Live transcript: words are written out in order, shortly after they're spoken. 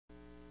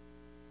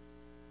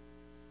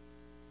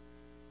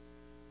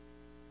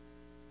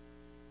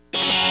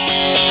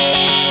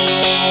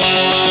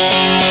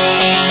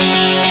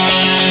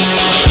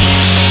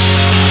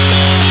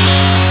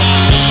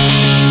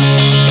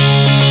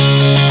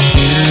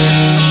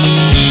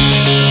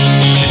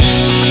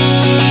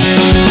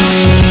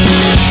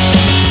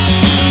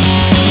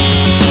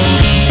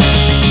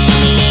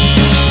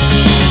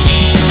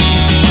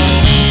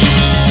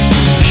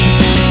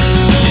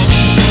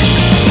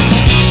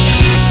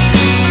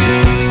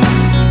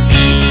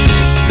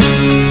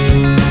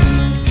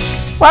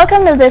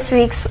Welcome to this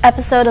week's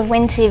episode of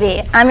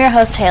WINTV. I'm your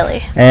host,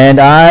 Haley. And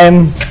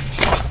I'm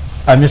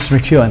Mr.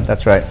 McEwen,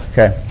 that's right,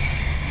 okay.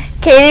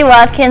 Katie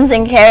Watkins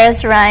and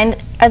Karis Rind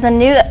are the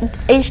new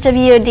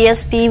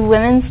HWDSB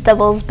Women's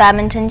Doubles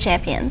Badminton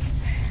Champions.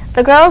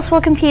 The girls will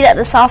compete at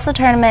the Salsa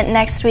Tournament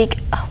next week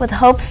with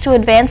hopes to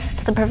advance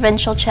to the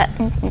Provincial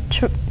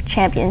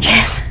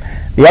Championship.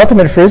 The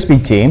Ultimate Frisbee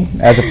team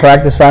has a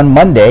practice on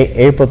Monday,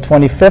 April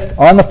 25th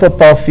on the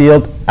football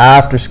field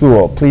after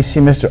school. Please see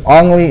Mr.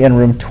 Ongley in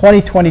room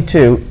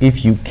 2022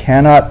 if you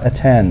cannot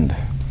attend.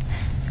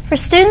 For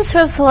students who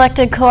have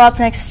selected co-op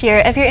next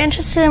year, if you're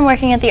interested in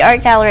working at the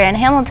Art Gallery in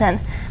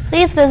Hamilton,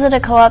 please visit a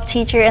co-op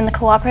teacher in the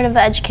Cooperative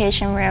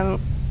Education room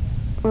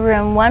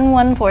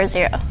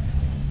 1140.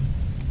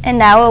 And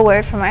now a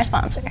word from our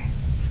sponsor.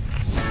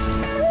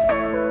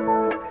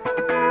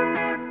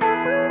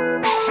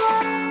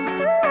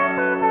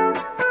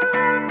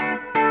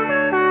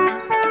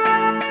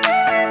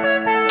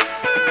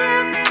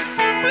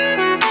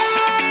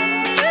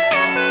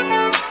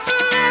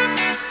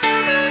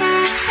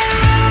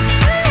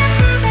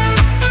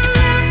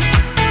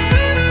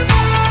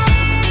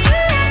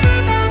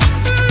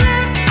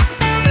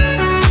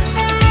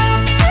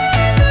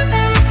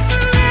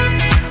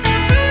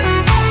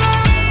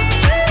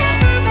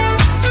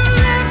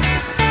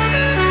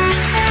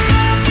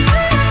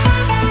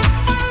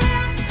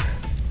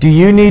 Do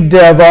you need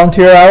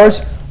volunteer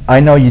hours?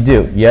 I know you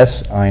do.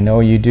 Yes, I know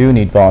you do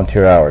need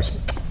volunteer hours.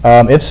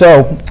 If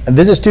so,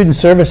 visit Student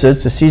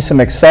Services to see some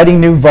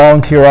exciting new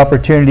volunteer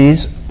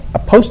opportunities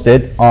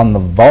posted on the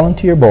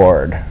volunteer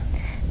board.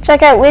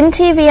 Check out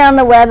WinTV on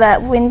the web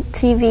at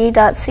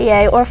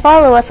wintv.ca or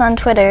follow us on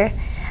Twitter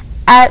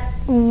at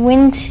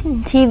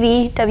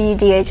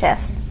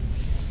WinTVWDHS.